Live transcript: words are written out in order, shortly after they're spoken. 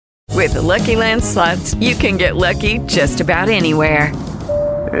With the Lucky Land Slots, you can get lucky just about anywhere.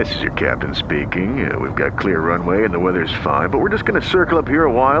 This is your captain speaking. We've got clear runway and the weather's fine, but we're just going to circle up here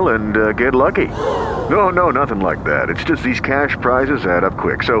a while and get lucky. No, nothing like that. It's just these cash prizes add up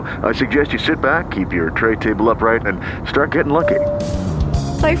quick. So I suggest you sit back, keep your tray table upright, and start getting lucky.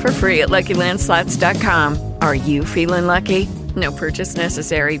 Play for free at LuckyLandSlots.com. Are you feeling lucky? No purchase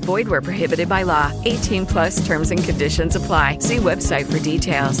necessary. Void where prohibited by law. 18 plus terms and conditions apply. See website for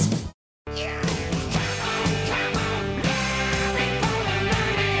details.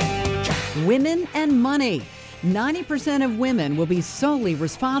 Women and money. 90% of women will be solely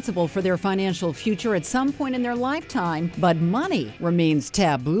responsible for their financial future at some point in their lifetime, but money remains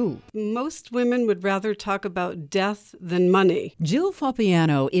taboo. Most women would rather talk about death than money. Jill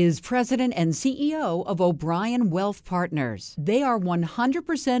Fapiano is president and CEO of O'Brien Wealth Partners. They are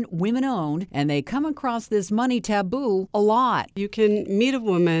 100% women-owned, and they come across this money taboo a lot. You can meet a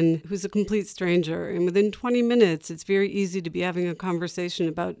woman who's a complete stranger, and within 20 minutes, it's very easy to be having a conversation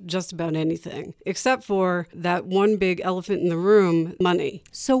about just about anything, except for that one big elephant in the room, money.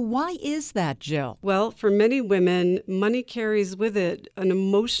 So why is that, Jill? Well, for many women, money carries with it an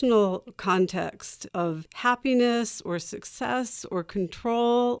emotional context of happiness or success or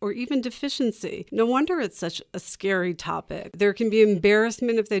control or even deficiency. No wonder it's such a scary topic. There can be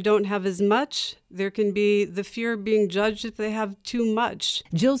embarrassment if they don't have as much. There can be the fear of being judged if they have too much.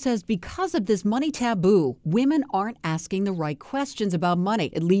 Jill says because of this money taboo, women aren't asking the right questions about money.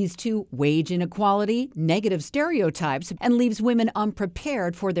 It leads to wage inequality, negative stereotypes, and leaves women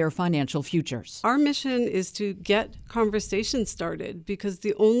unprepared for their financial futures. Our mission is to get conversations started because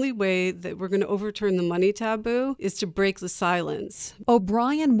the only way that we're going to overturn the money taboo is to break the silence.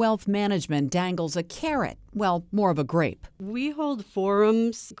 O'Brien Wealth Management dangles a carrot. Well, more of a grape. We hold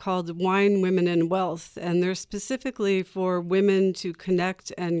forums called Wine, Women, and Wealth, and they're specifically for women to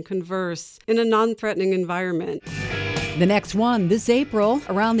connect and converse in a non-threatening environment. The next one this April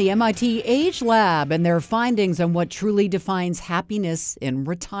around the MIT Age Lab and their findings on what truly defines happiness in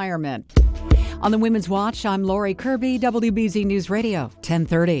retirement. On the Women's Watch, I'm Lori Kirby, WBZ News Radio,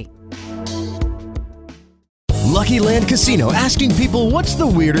 1030. Lucky Land Casino, asking people, what's the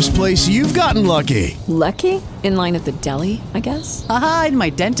weirdest place you've gotten lucky? Lucky? In line at the deli, I guess? Aha, in my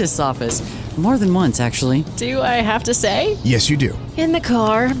dentist's office. More than once, actually. Do I have to say? Yes, you do. In the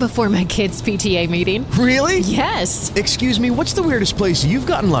car before my kids' PTA meeting. Really? Yes. Excuse me, what's the weirdest place you've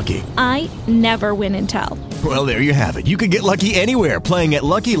gotten lucky? I never win and tell. Well, there you have it. You can get lucky anywhere, playing at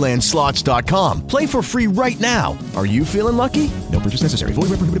LuckyLandSlots.com. Play for free right now. Are you feeling lucky? No purchase necessary. Void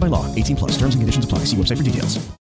where prohibited by law. 18 plus. Terms and conditions apply. See website for details.